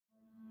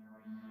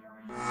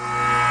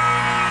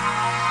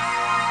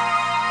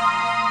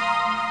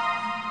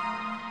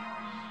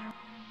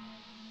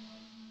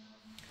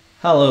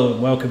Hello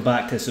and welcome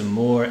back to some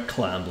more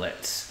Clam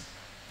Blitz.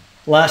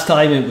 Last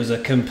time it was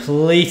a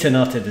complete and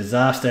utter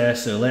disaster,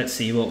 so let's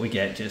see what we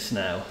get just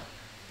now.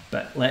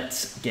 But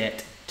let's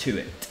get to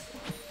it.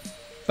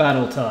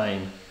 Battle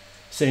time.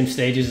 Same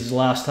stages as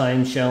last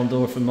time,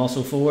 Shellendorf and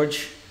Muscle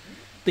Forge.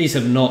 These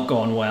have not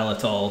gone well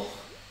at all.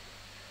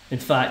 In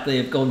fact, they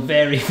have gone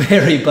very,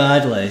 very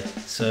badly.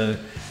 So,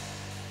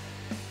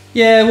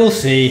 yeah, we'll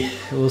see.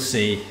 We'll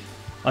see.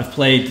 I've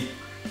played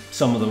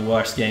some of the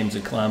worst games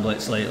of Clam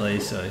Blitz lately,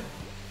 so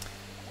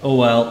oh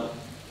well.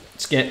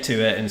 Let's get to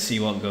it and see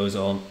what goes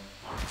on.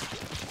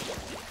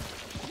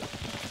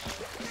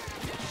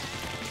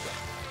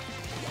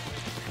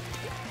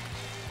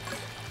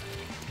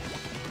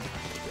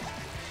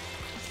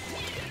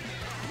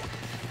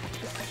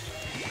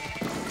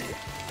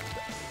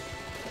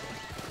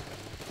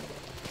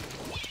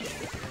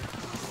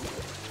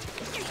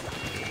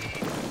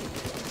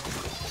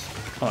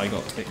 Oh, I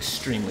got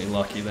extremely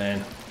lucky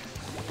then.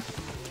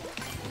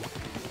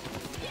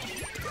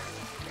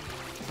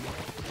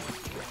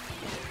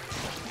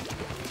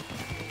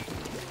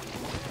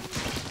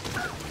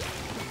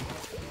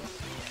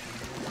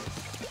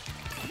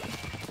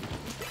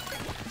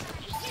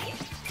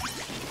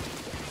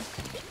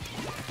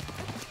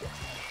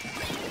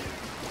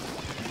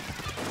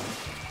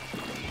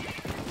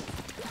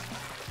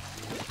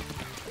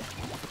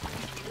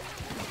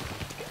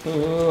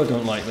 Oh, I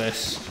don't like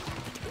this.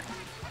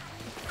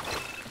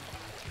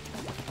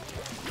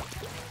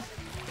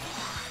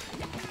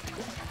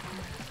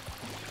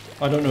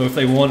 I don't know if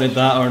they wanted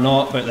that or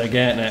not, but they're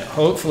getting it.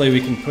 Hopefully we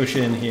can push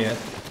in here.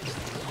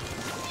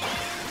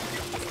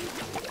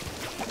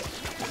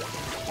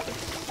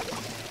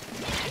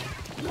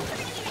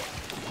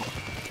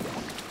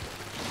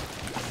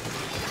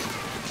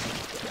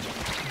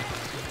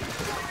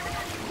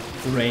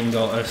 The rain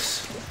got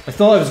us. I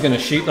thought I was going to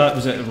shoot that.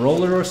 Was it a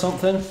roller or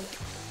something?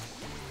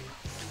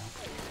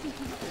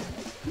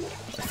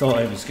 I thought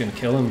I was going to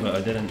kill him, but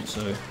I didn't,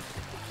 so...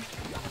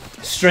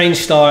 Strange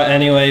start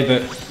anyway,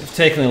 but we've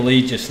taken the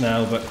lead just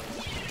now, but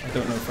I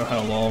don't know for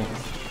how long.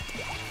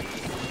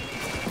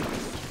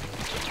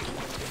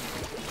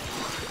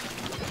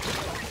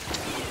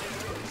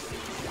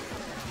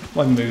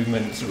 My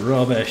movement's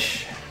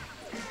rubbish.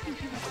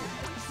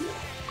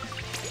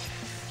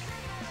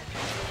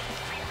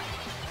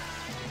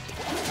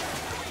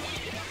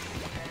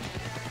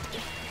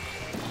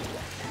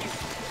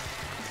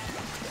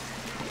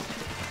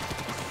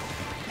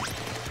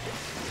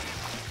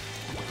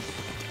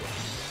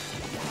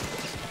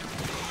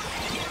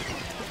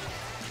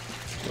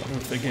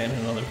 If they're getting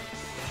another,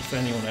 if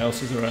anyone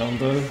else is around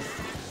though.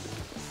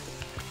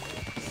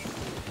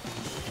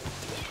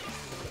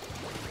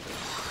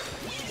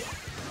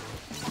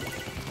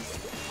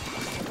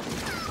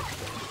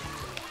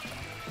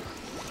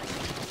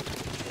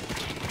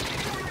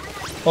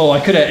 Oh, I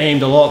could have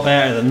aimed a lot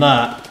better than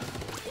that.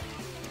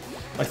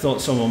 I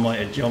thought someone might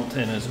have jumped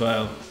in as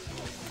well.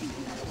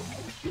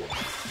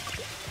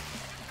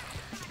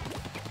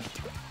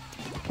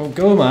 Oh,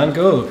 go man,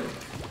 go!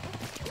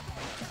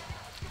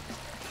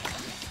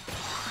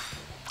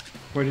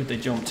 Where did they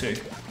jump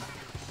to?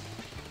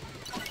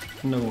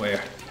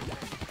 Nowhere.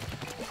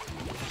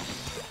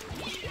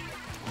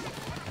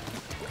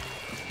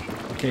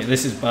 Okay,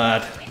 this is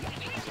bad.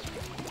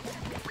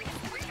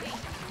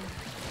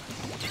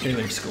 Okay,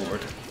 they've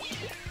scored.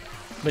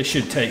 They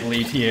should take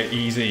lead here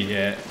easy,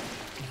 yeah.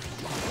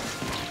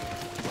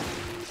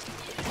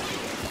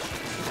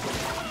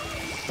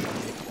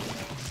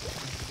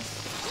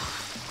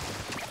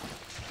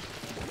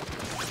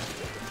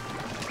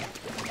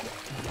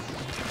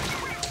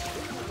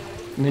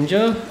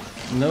 Ninja?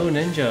 No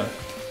ninja.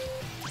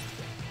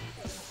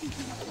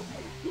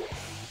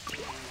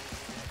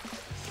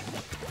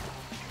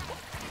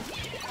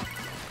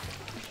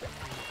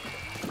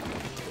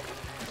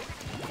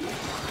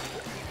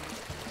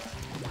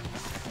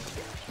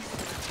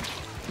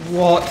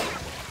 What?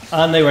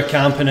 And they were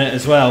camping it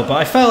as well, but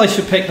I felt I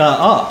should pick that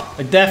up.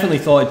 I definitely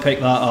thought I'd pick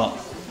that up.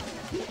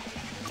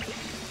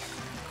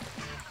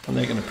 And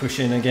they're going to push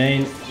in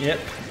again. Yep.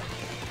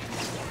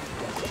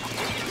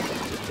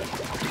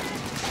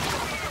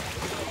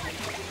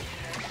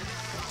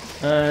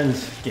 And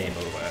game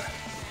over.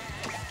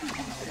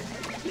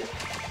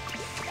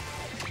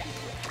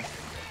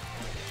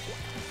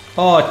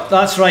 Oh,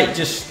 that's right,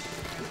 just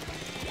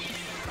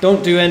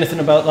don't do anything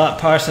about that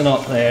person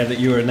up there that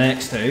you were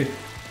next to.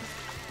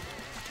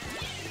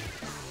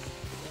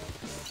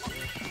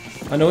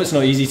 I know it's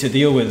not easy to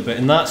deal with, but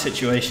in that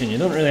situation you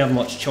don't really have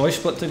much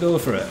choice but to go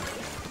for it.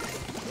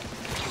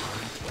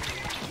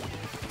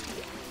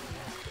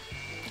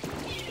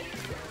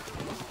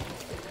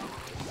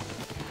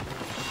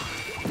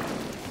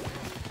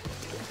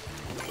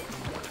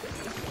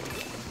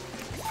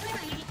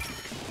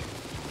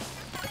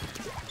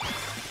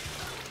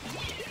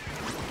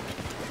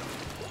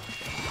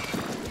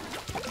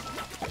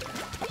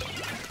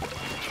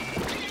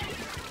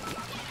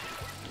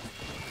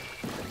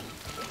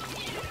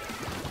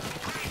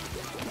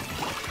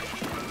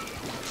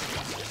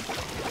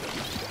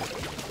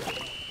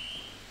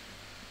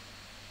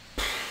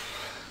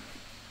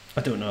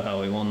 I don't know how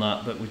we won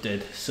that, but we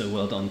did, so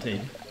well done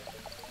team.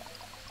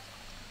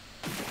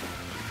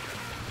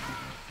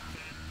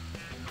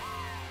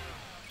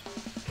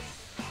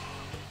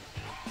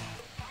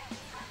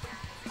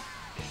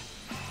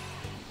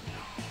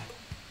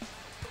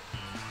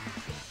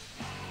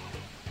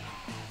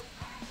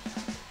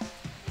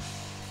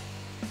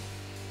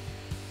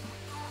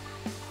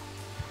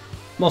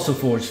 Muscle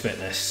Forge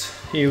Fitness,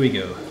 here we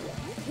go.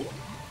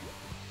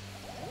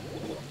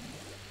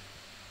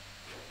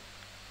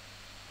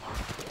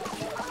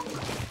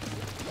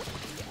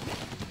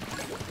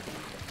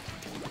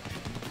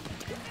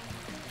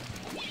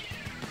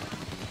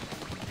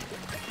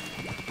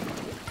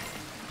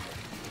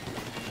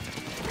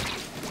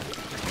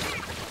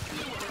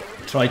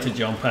 Tried to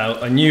jump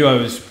out. I knew I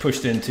was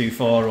pushed in too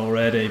far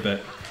already,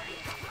 but...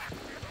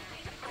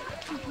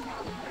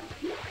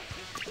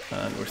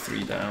 And we're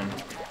 3 down.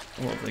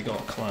 What have they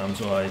got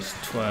clams wise?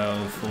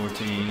 12,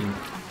 14.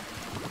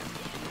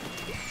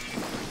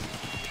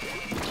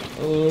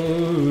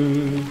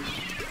 Oh.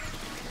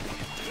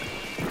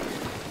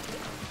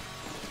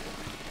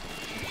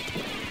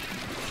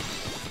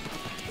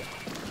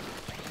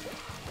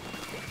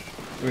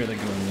 Where are they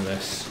going with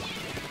this?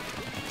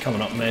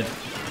 Coming up mid.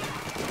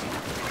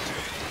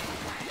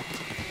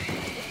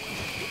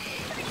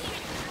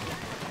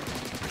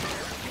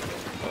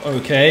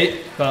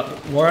 Okay,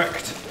 that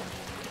worked.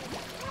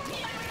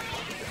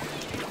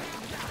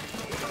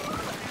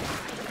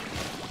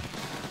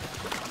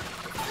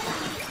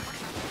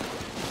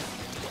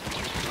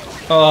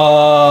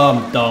 Oh,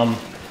 I'm dumb.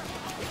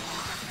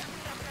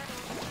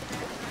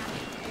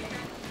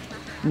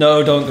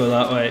 No, don't go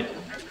that way.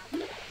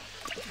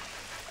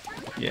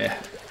 Yeah.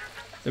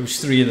 There was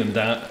 3 of them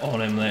down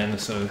on him then,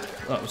 so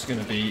that was going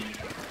to be...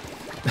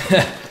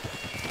 that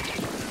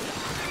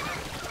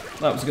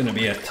was going to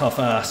be a tough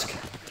ask.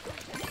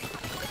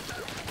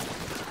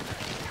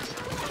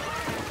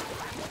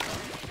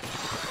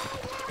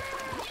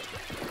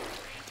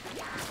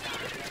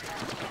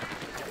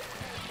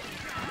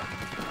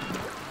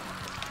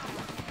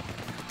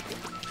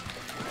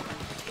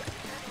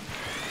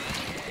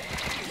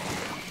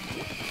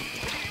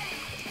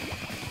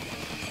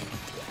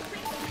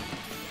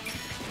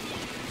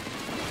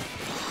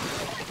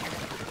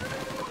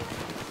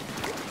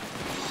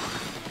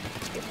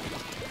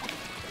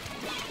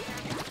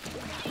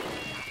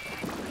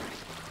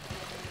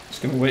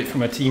 Gonna wait for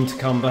my team to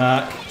come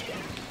back.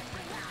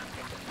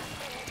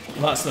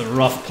 That's the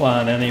rough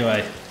plan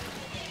anyway.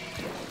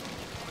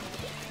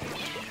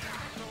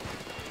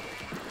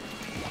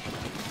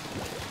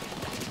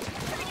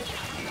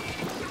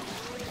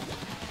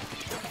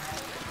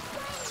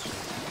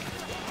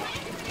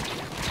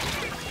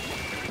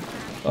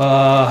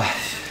 I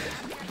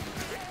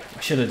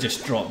should have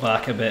just dropped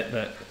back a bit,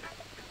 but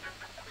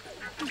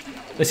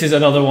this is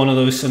another one of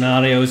those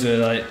scenarios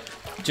where I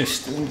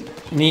just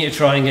need to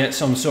try and get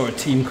some sort of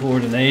team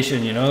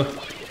coordination, you know?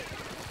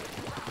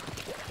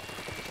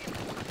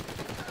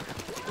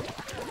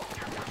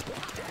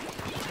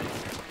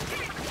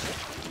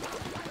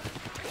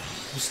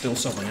 There's still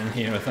someone in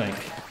here, I think.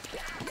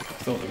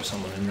 I thought there was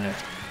someone in there.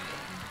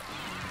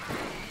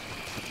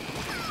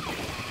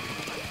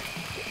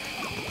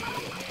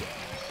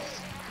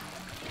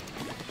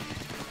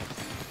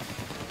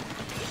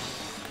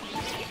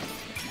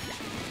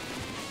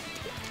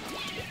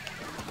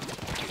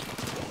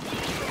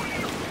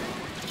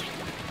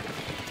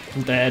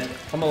 I'm dead.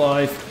 I'm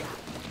alive.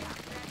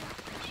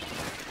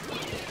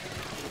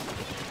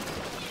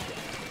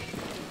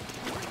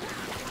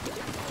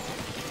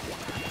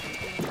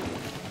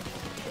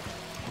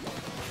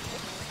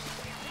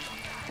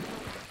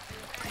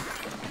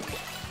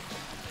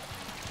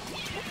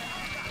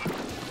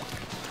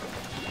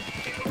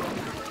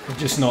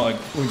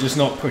 We're just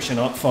not pushing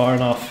up far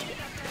enough.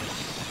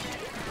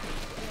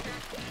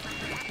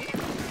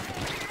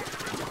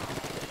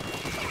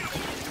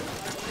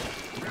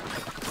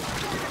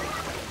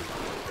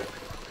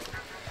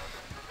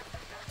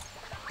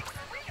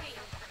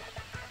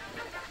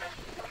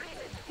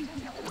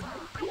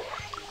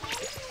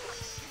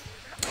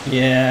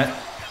 Yeah,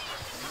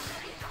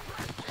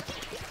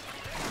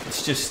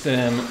 it's just,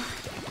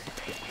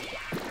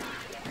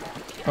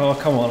 oh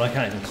come on, I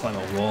can't even climb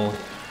a wall.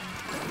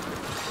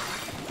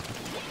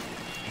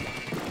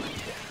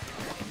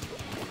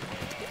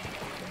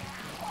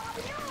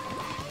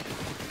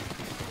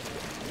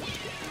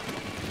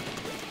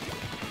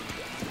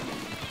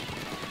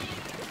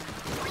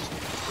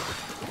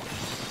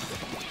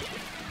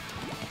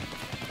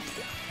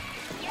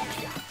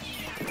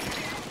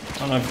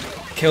 And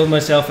I've killed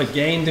myself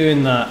again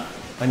doing that.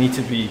 I need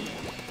to be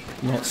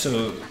not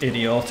so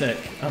idiotic,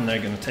 and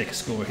they're going to take a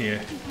score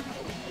here.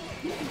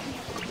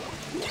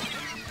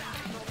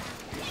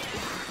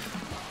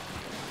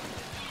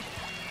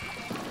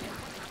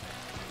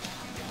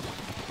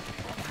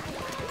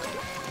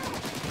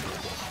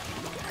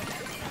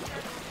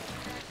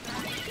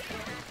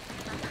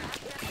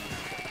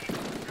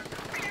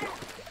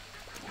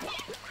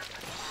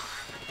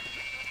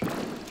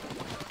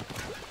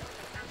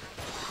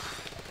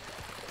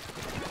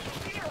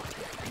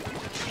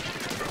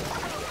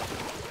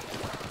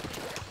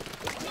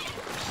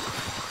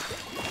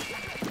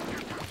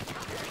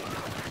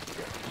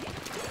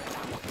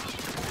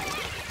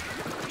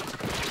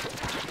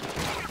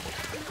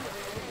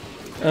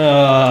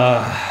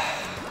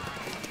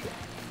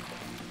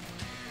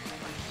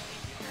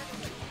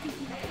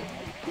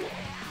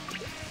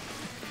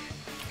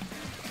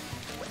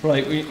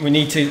 Right,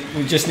 we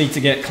just need to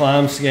get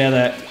clams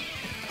together.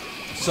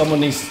 Someone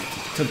needs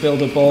to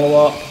build a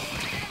ball up.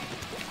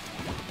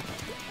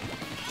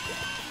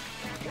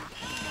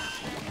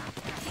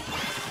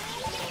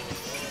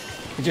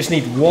 We just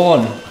need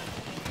one.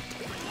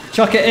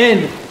 Chuck it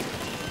in.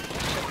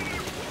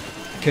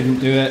 Couldn't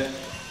do it.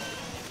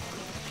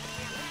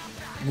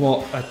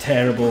 What a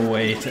terrible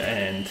way to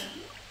end.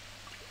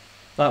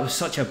 That was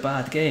such a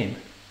bad game.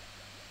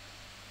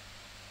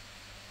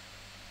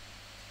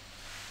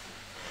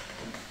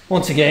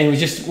 Once again, we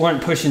just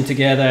weren't pushing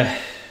together.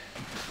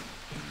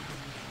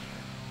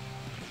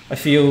 I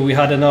feel we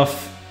had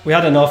enough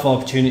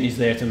opportunities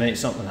there to make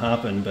something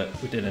happen, but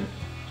we didn't.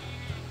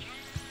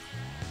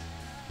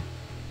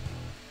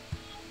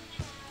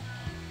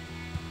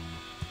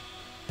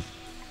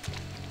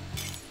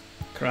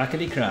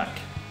 Crackety crack.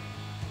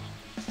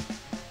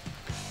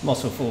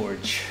 Muscle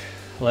Forge.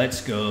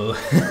 Let's go.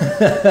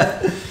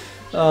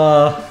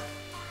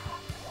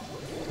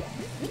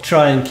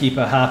 Try and keep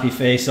a happy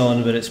face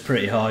on, but it's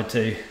pretty hard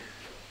to.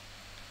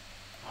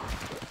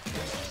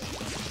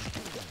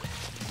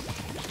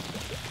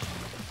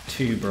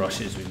 Two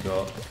brushes we've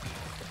got.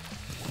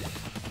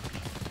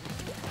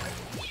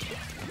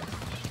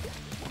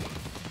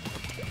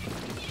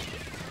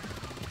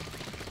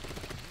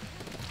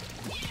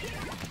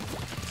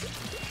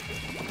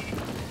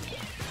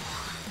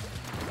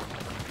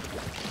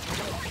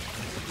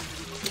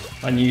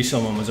 I knew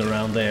someone was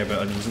around there, but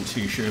I wasn't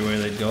too sure where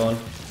they'd gone.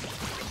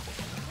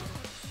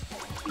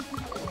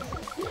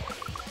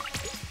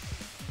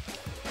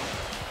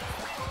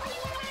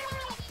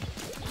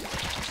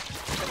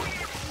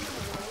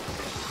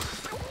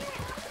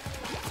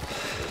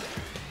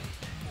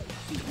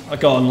 I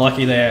got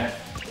unlucky there.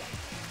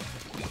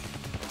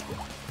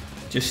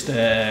 Just,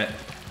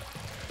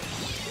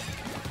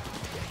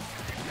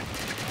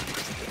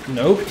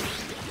 nope.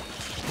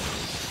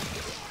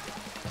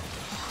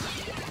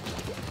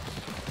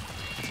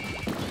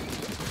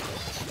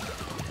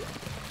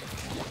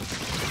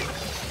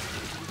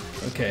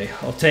 Okay,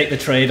 I'll take the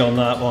trade on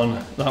that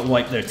one. That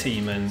wiped their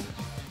team and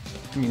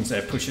means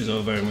their push is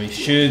over and we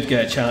should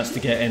get a chance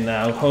to get in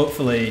now.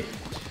 Hopefully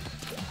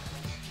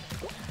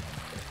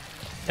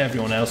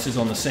everyone else is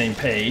on the same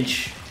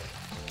page.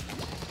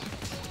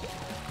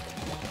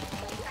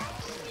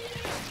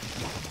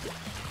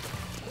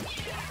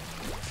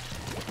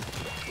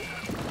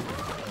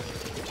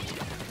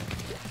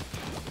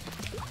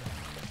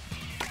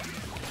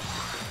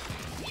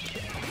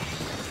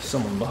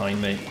 Someone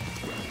behind me.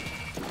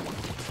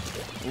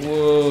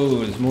 Whoa,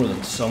 there's more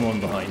than someone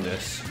behind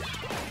us.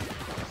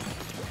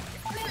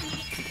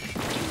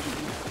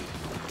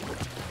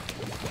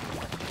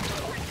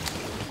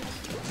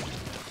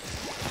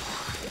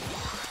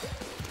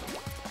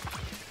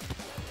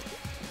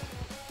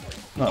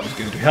 That was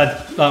good.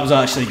 That was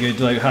actually good.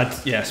 Like,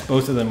 yes,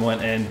 both of them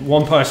went in.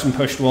 One person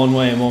pushed one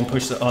way and one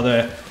pushed the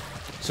other,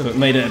 so it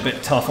made it a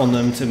bit tough on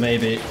them to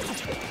maybe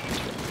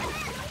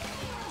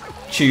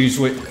choose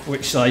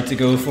which side to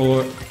go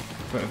for.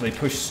 But if they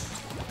push,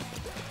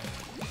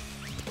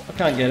 I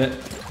can't get it.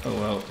 Oh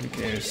well, who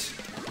cares?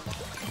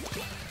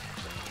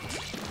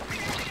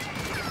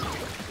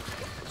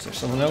 Is there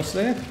someone else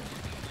there?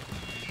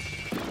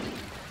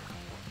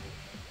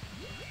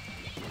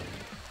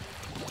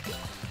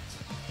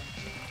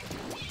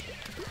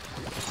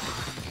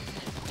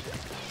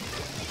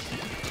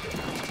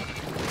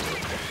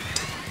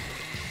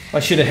 I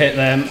should have hit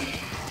them.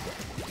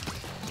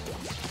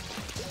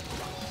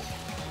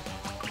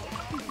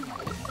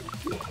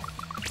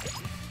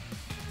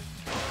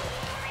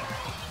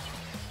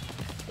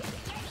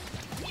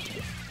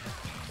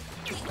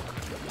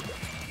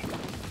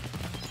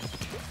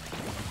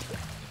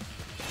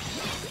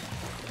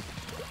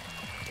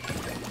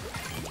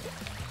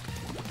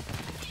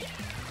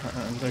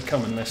 And they're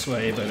coming this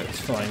way, but it's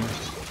fine.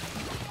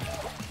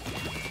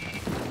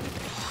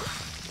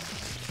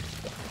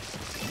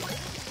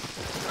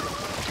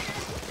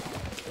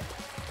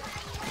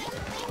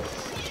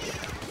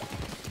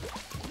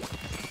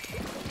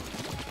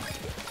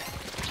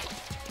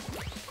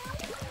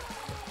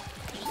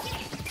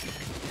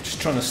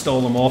 Trying to stall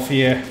them off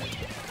here.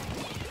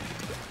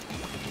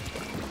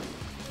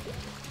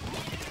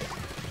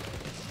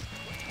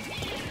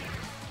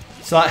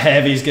 So that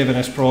heavy's giving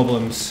us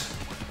problems.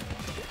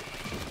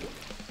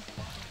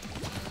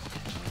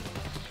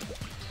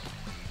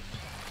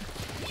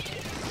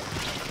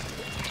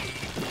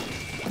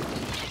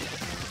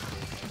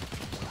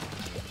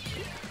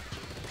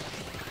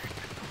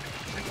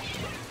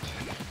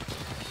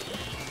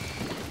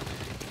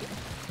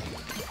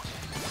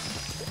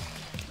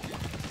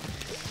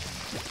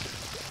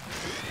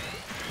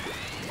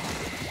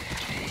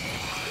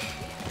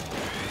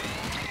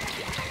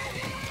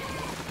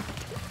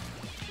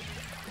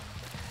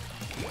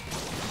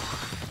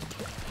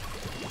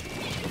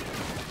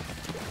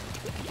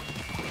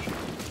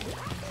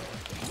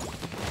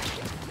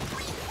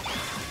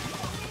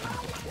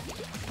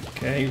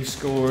 Okay, we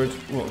scored.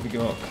 What have we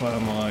got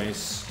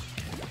clan-wise?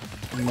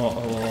 Not a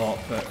lot,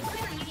 but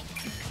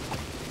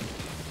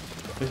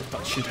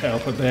that should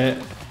help a bit.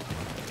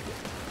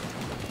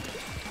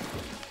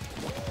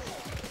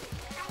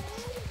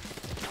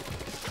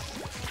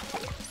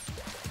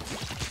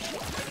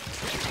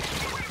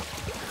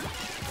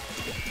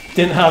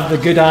 Didn't have the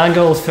good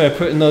angles for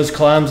putting those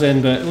clams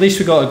in, but at least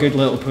we got a good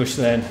little push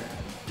then.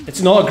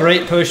 It's not a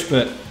great push,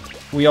 but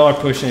we are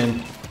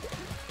pushing.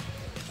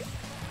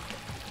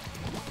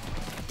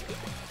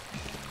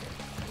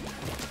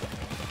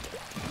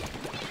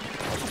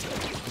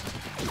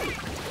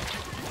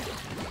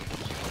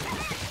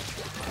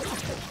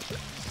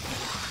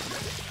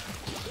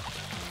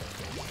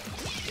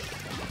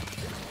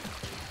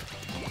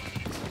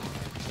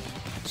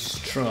 Let's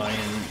try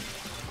and...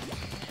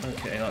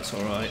 Okay, that's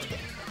alright.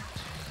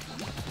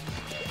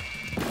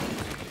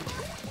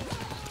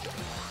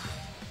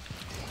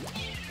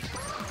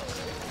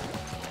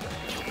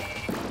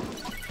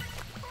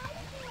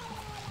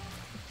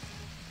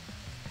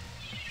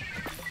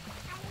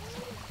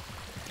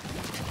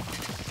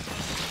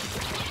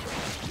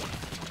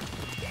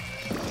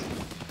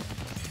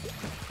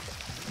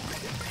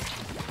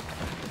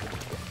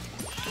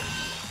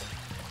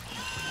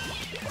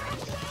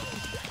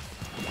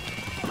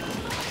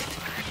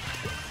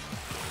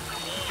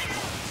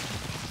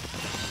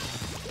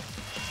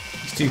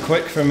 Too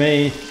quick for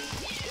me.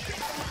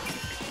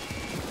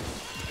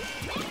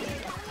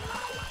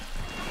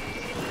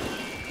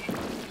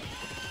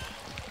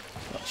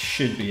 That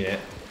should be it.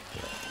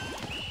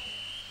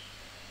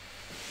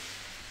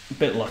 A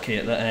bit lucky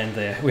at the end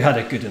there. We had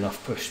a good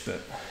enough push, but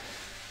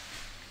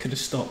could have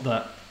stopped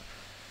that.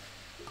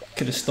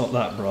 Could have stopped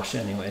that brush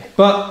anyway.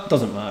 But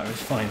doesn't matter.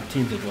 It's fine. The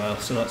team did well,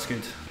 so that's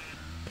good.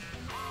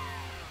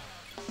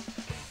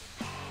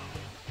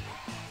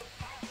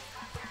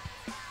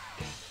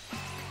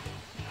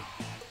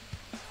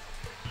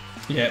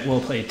 Yeah, well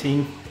played,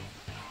 team.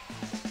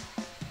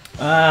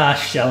 Ah,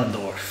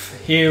 Schellendorf.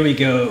 Here we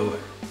go.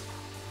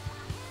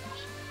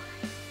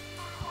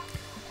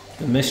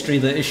 The mystery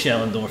that is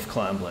Schellendorf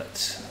Clam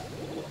Blitz.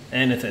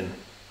 Anything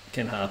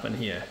can happen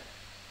here.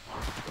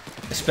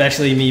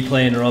 Especially me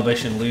playing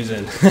rubbish and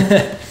losing.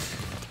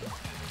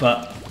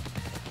 But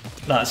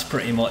that's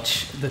pretty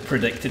much the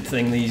predicted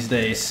thing these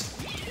days.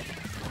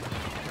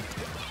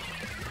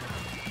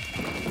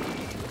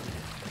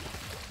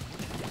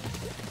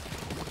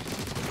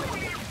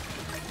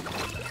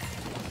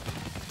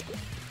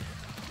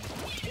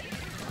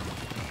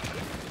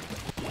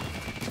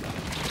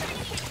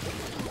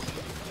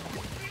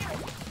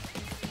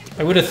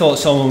 I would have thought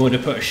someone would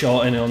have put a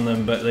shot in on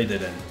them, but they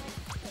didn't.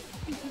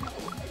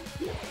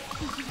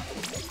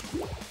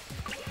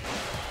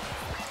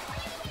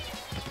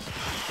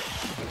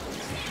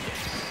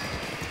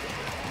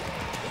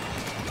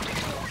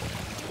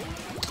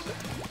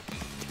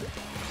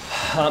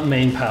 That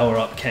main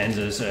power-up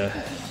Kenzas,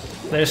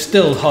 they're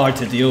still hard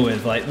to deal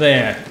with, like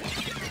there.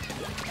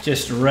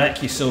 Just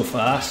wreck you so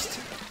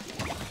fast.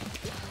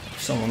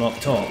 Someone up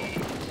top.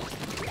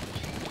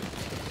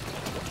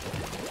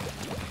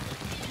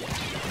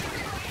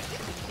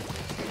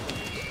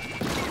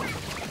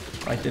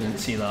 I didn't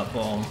see that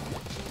bomb.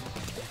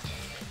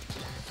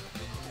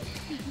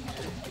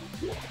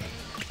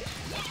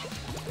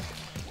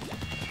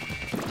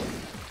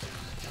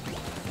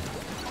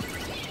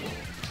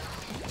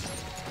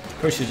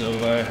 Pushes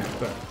over,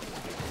 but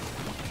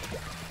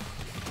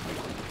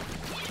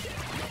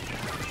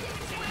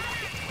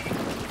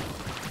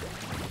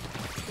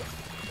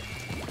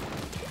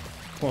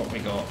what we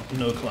got?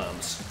 No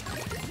clams.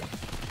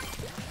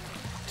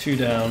 2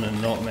 down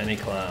and not many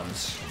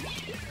clams.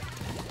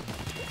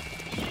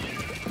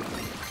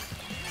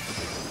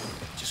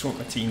 Just want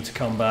my team to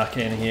come back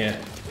in here.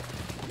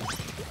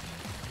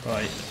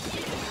 Right.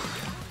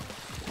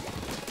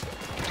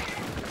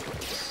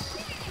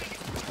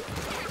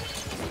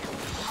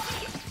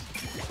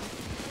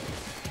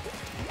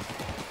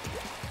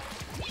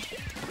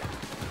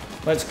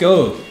 Let's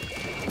go.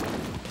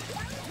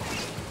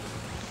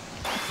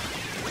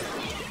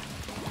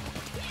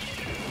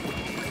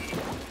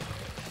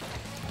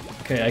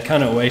 Okay, I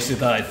kind of wasted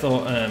that. I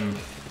thought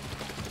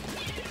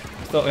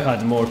we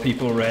had more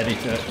people ready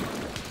to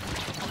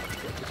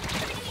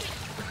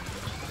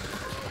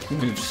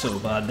move so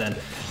bad then.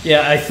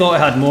 Yeah, I thought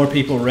I had more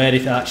people ready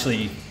to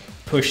actually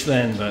push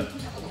then, but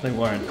they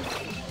weren't.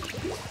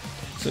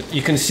 So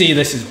you can see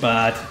this is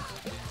bad.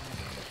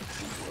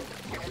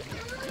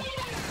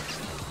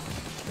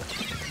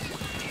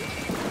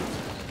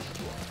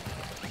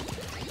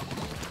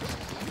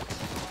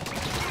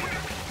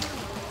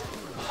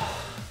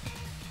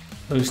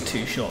 Those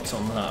 2 shots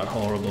on that are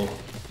horrible.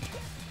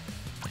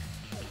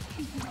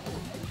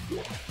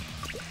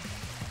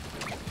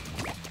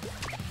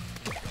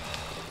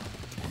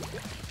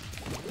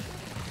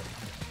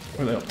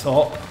 Are they up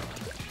top? Are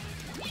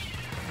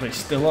they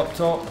still up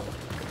top?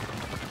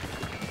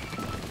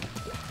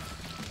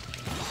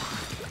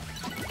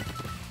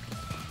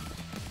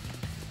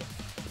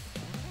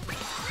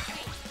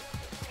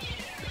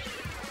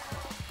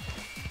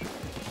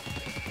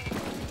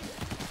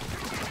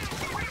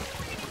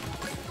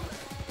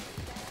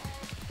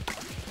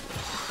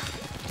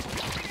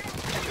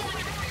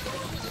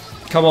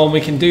 Come on,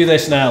 we can do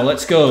this now.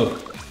 Let's go.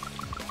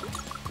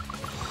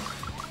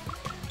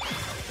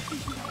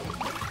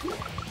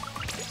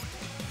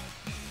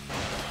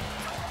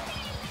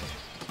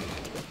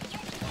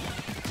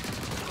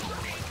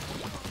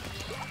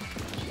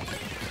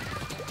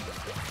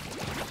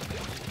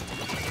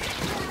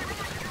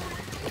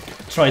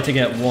 Tried to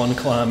get one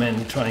clam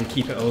in, try and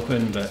keep it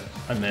open, but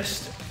I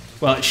missed.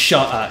 Well, it's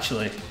shut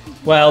actually.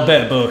 Well, a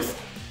bit of both.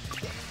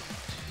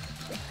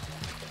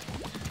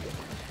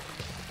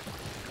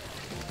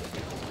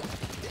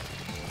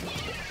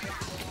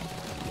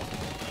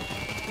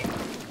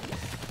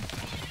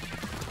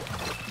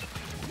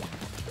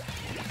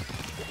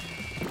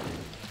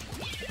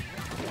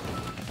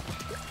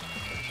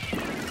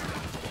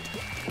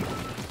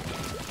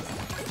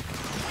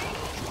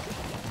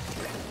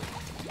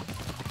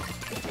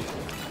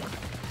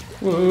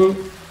 Woo!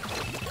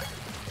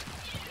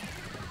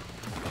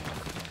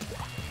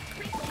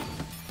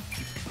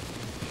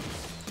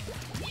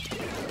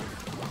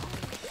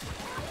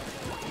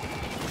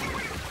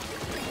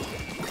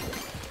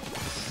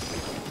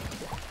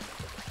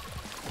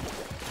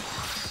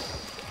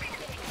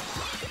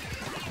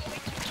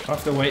 I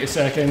have to wait a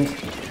second.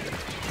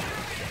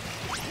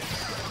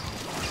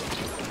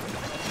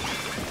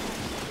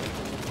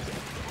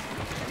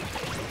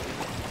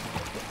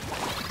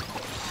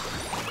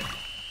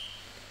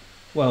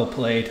 Well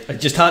played. I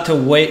just had to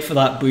wait for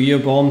that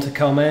booyah bomb to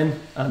come in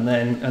and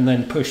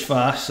then push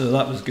fast, so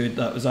that was good.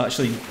 That was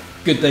actually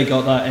good they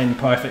got that in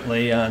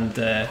perfectly, and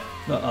that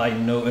I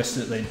noticed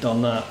that they'd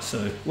done that,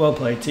 so well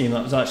played team.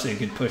 That was actually a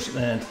good push at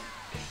the end.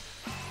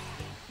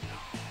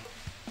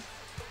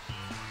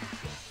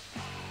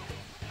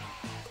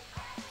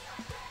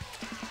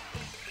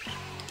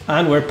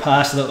 And we're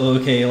past the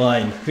OK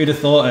line. Who'd have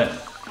thought it?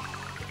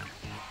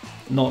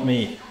 Not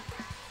me.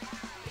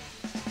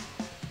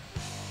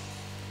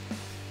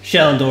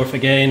 Schellendorf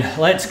again.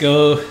 Let's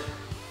go.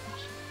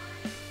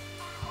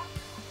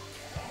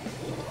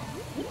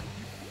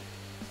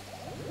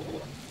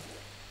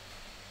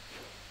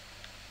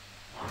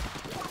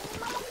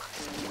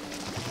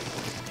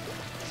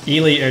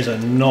 E-liters are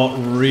not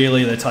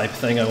really the type of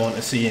thing I want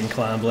to see in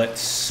Clam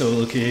Blitz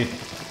solo queue.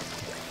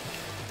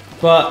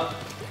 But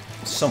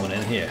someone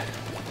in here.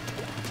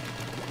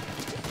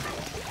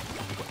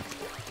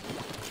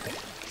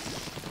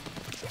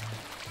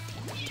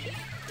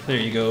 There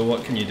you go,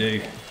 what can you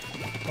do?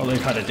 Oh,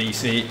 they've had a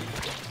DC.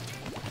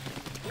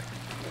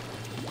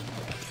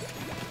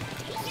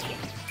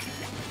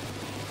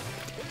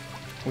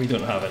 We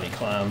don't have any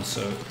clams,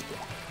 so...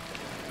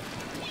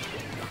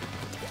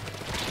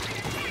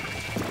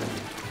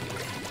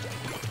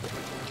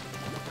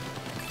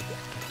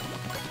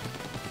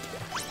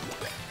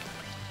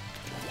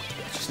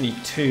 Just need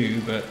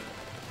two, but...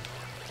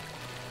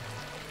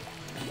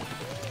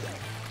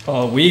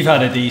 Oh, we've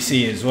had a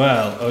DC as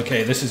well.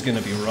 Okay, this is going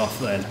to be rough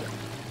then.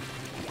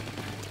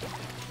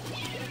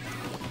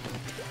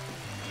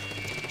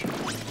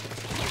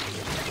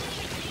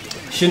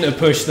 Shouldn't have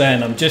pushed then,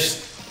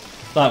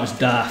 that was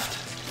daft.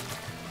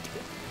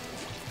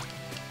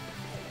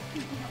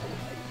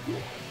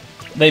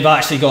 They've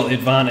actually got the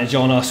advantage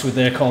on us with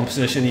their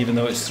composition, even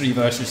though it's 3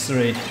 versus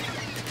 3. I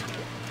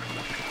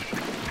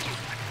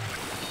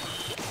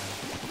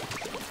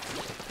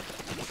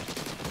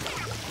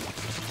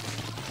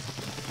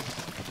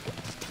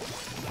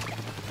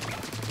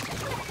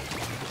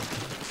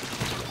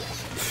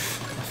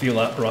feel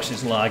that brush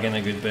is lagging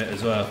a good bit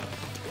as well,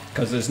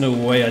 because there's no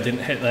way I didn't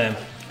hit them.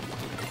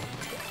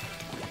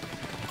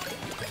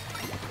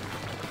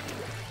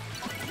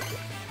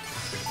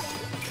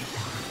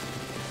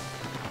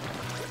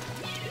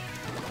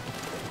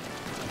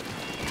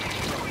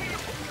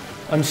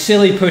 I'm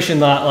silly pushing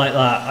that like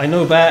that. I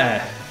know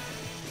better.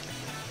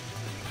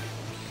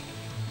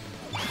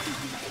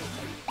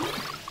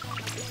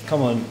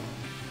 Come on.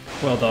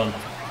 Well done.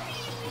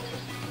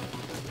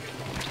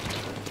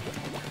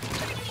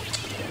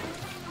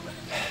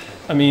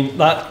 I mean,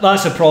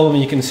 that's a problem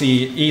you can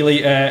see.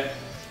 Elite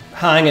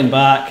hanging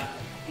back,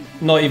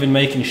 not even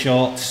making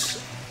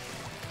shots.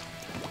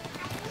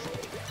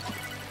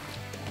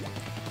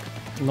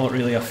 Not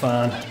really a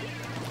fan.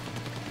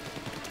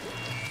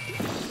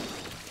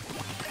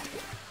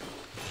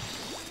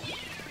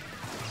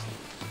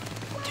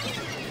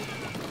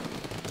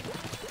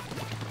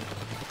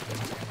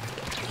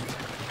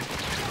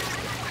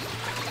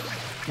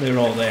 They're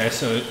all there,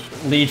 so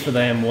lead for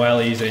them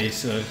well easy,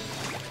 so...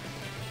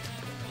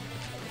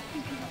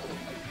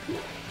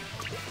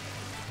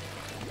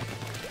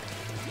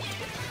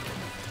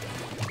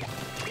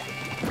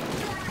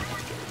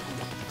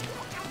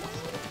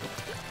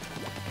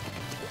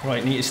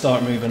 Right, need to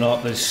start moving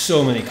up. There's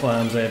so many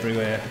clams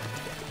everywhere.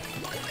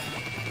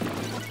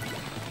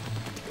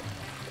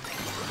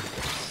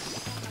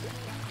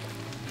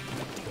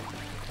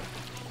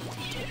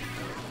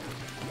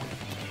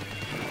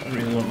 I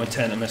really want my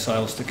tent of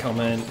missiles to come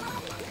in.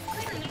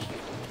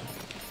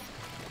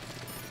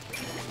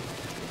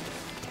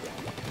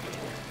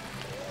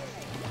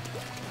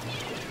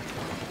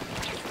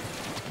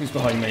 Who's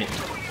behind me?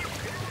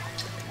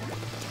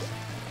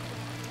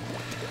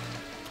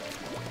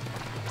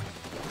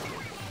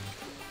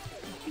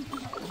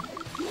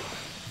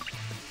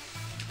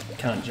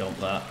 can't jump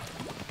that.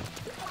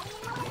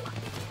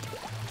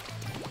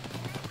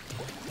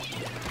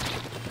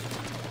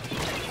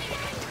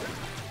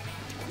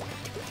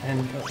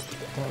 And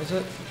what was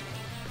it?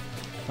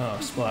 Oh,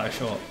 splatter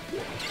shot.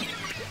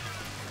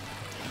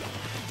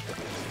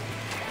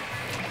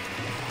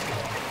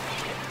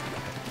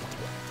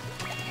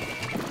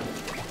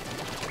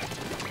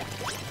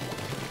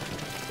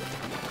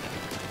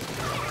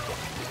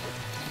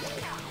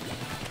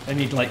 I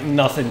need like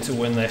nothing to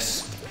win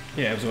this.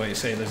 Yeah, I was about to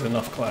say there's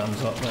enough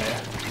clams up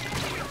there.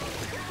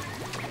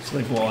 So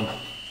they've won.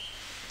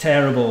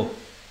 Terrible.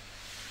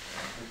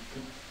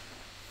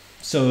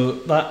 So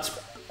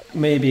that's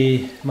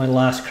maybe my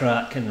last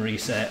crack and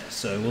reset,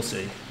 so we'll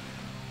see.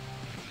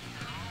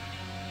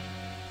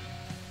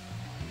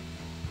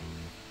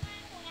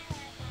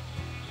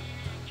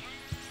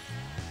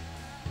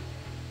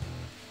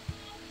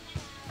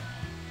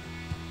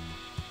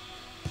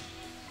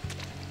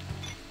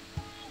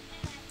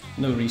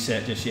 No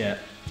reset just yet.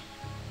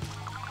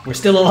 We're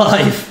still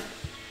alive!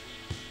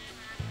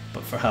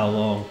 But for how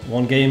long?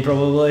 One game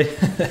probably?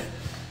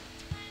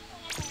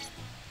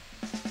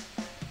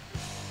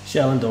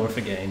 Schellendorf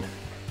again.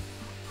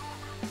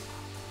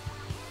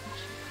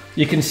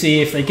 You can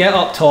see if they get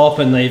up top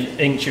and they've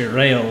inked your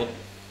rail,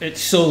 it's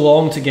so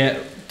long to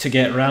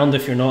get round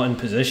if you're not in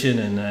position,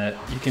 and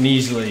you can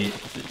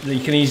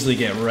easily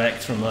get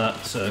wrecked from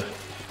that. So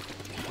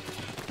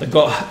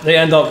they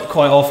end up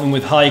quite often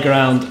with high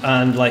ground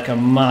and like a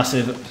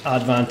massive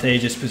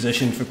advantageous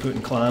position for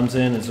putting clams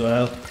in as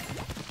well.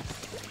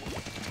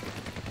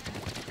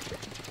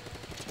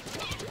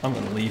 I'm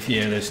gonna leave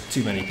here, there's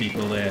too many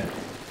people there.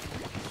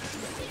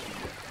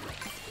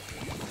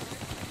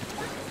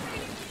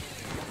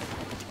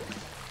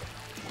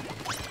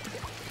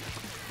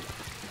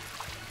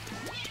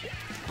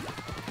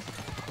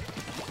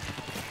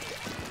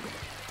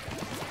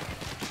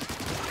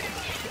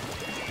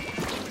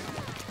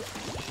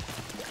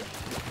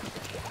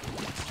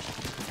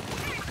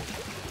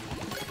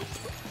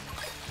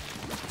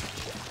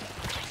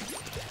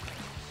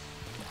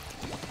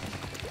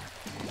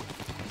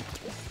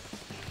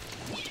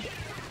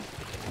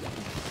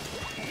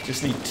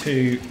 Just need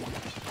two.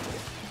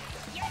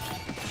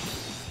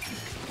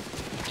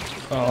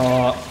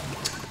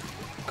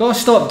 Gotta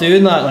stop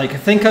doing that. Like, I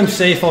think I'm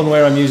safe on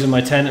where I'm using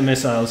my tenta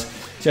missiles.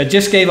 So I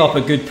just gave up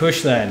a good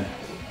push then.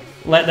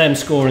 Let them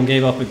score and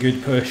gave up a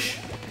good push.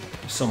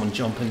 Someone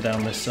jumping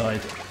down this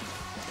side.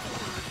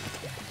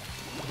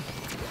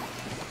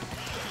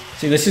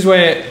 See, this is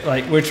where,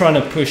 like, we're trying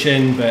to push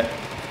in, but...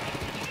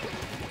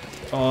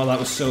 Oh, that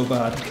was so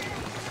bad.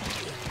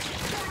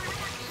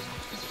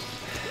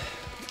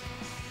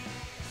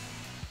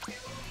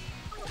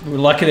 We're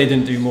lucky they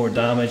didn't do more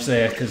damage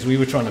there, because we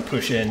were trying to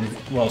push in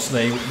whilst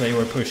they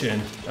were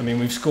pushing. I mean,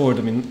 we've scored.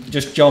 I mean,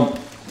 just jump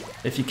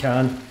if you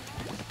can.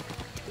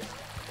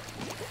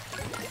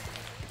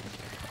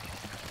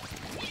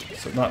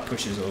 So that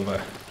pushes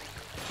over.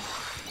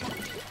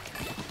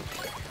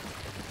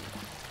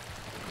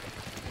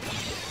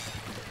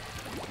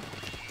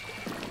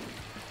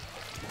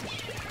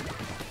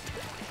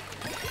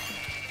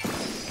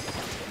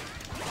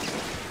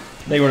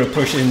 They were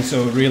pushing,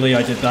 so really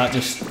I did that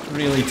just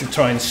really to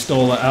try and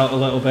stall it out a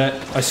little bit.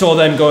 I saw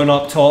them going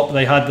up top.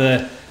 They had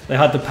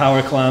the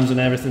power clams and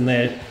everything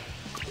there,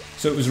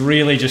 so it was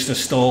really just a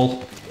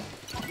stall.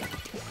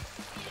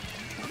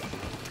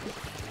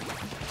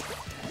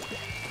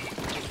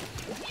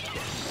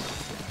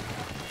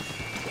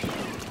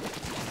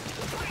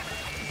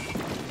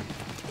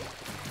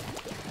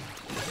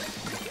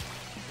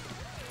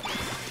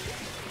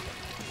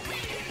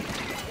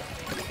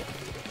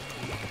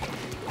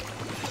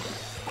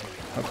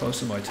 How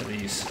close am I to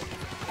these?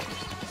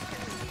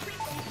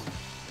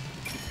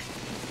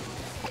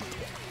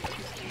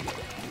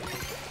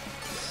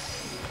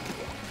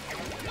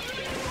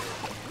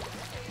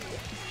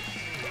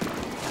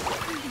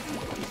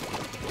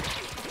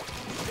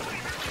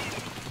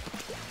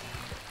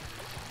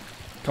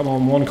 Come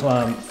on, one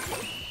clam.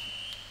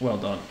 Well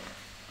done.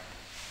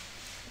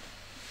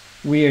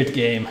 Weird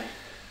game.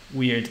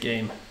 Weird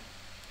game.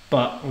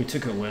 But we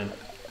took a win.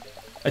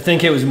 I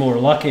think it was more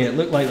lucky. It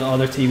looked like the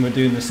other team were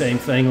doing the same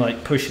thing,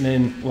 like pushing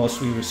in whilst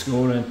we were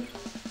scoring.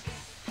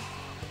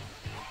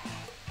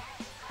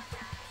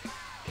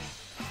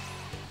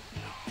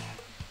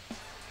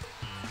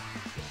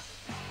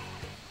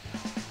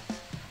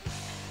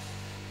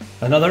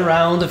 Another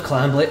round of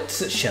Clam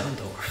Blitz at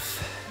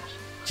Schellendorf.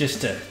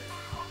 Just to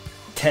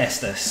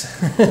test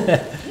us.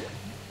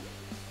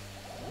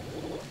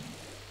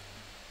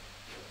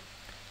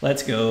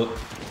 Let's go.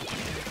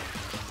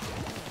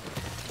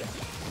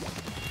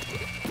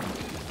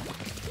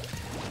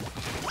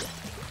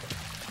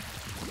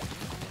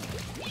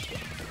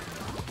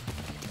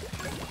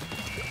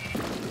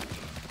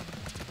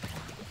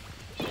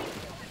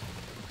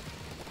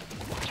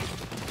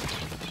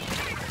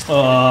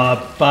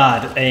 Oh,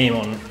 bad aim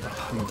on.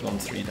 Oh, I've gone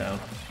 3 down.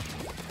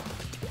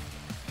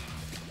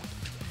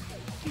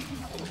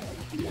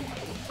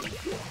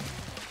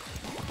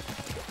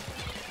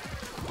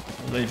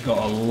 They've got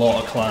a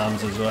lot of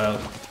clams as well.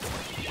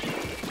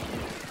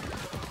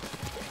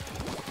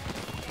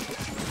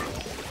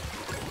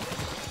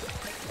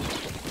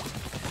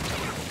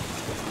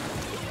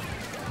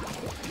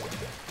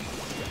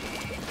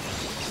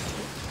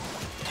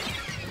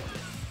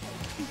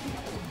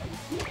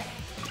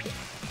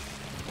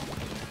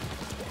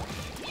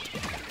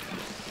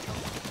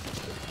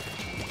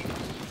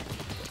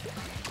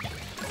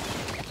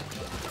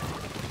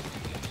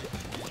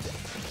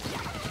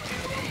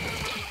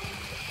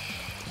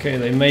 Okay,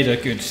 they made a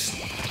good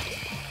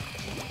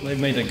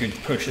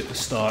push at the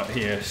start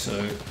here,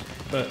 so,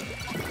 but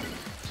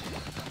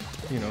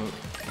you know,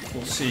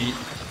 we'll see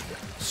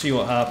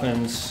what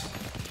happens.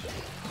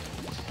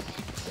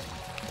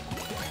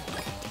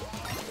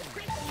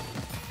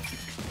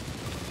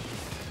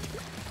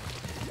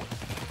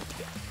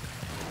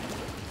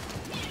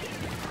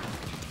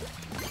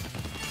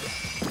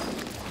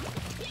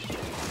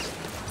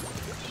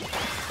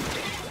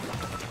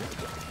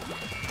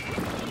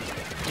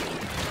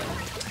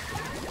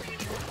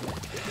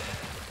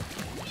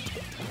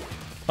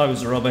 I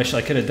was rubbish.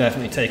 I could have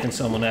definitely taken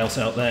someone else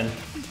out then.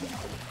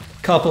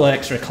 Couple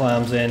extra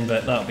clams in,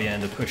 but that'll be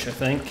end of push, I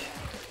think.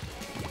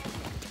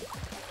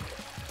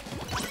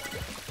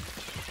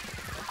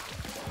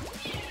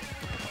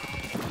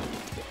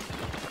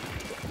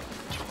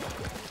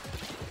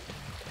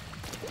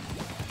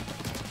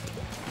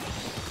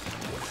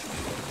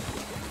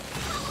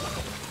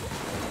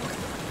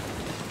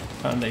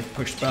 And they've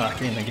pushed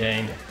back in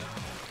again.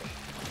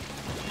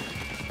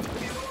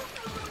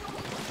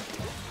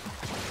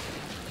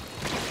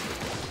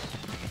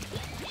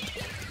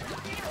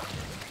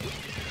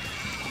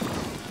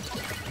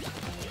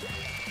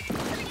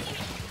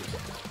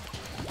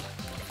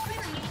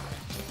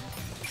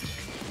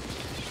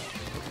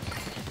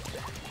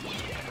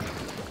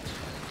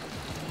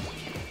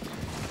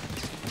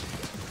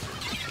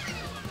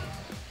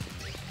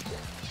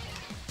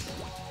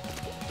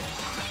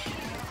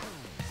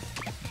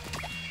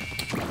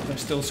 They're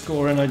still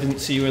scoring. I didn't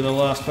see where the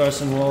last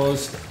person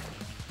was.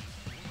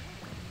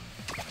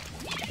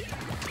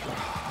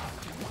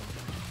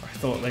 I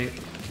thought they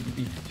could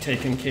be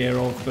taken care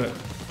of, but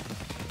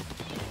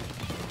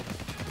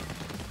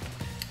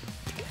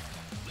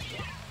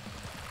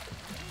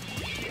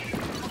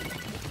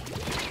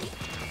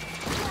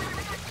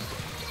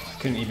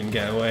couldn't even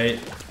get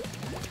away.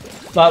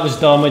 That was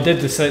dumb. I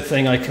did the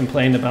thing I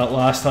complained about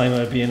last time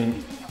about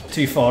being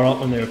too far up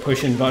when they were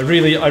pushing, but I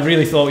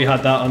really thought we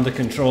had that under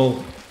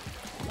control.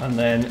 And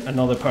then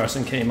another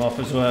person came up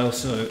as well,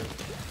 so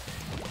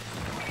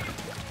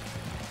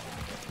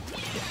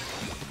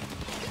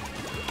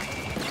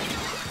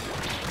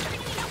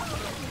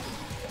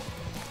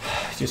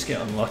just get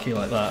unlucky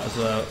like that as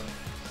well.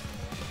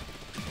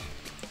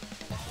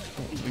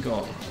 We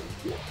got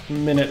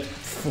minute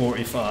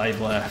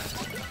 45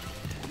 left.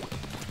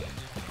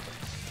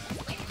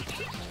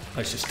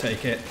 Let's just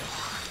take it.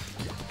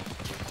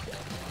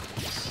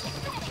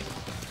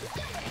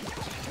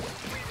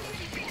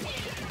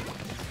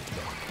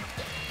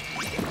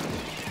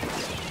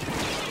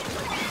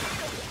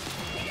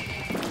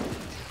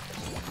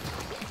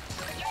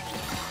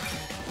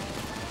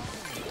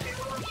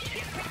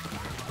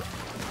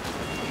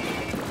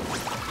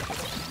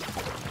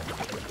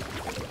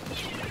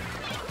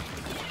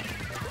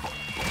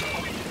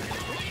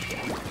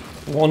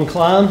 One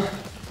clam,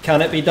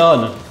 can it be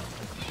done?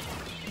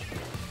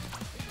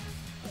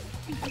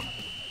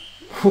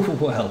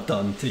 Well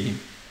done, team.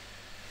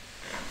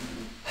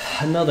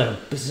 Another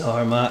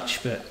bizarre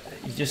match, but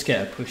you just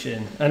get a push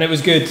in. And it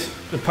was good.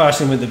 The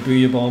person with the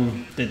booyah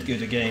bomb did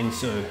good again,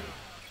 so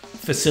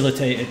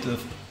facilitated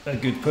a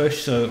good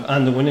push, so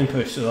and the winning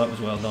push, so that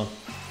was well done.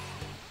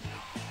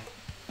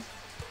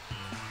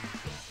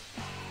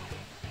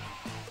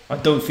 I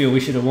don't feel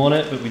we should have won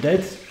it, but we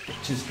did,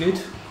 which is good.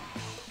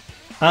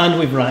 And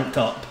we've ranked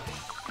up.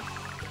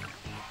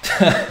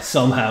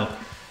 Somehow.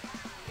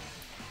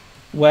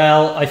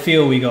 Well, I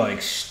feel we got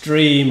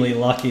extremely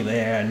lucky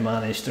there and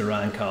managed to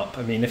rank up.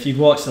 I mean, if you'd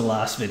watched the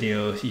last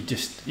video,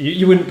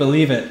 you wouldn't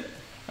believe it.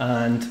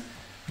 And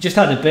we just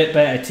had a bit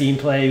better team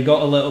play. We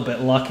got a little bit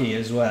lucky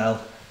as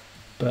well.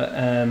 But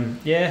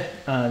yeah,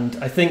 and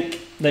I think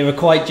they were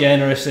quite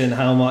generous in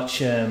how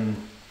much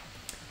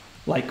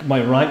like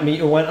my rank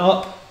meter went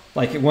up.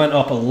 Like it went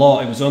up a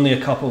lot. It was only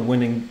a couple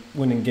winning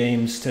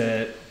games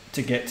to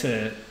get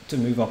to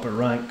move up a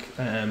rank.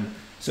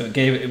 So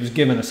it was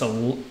giving us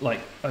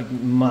a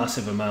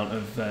massive amount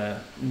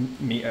of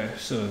meter.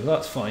 So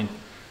that's fine.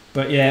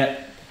 But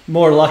yeah,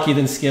 more lucky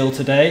than skill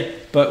today.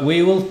 But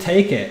we will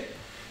take it.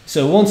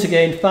 So once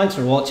again, thanks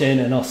for watching,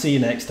 and I'll see you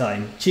next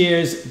time.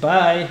 Cheers.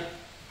 Bye.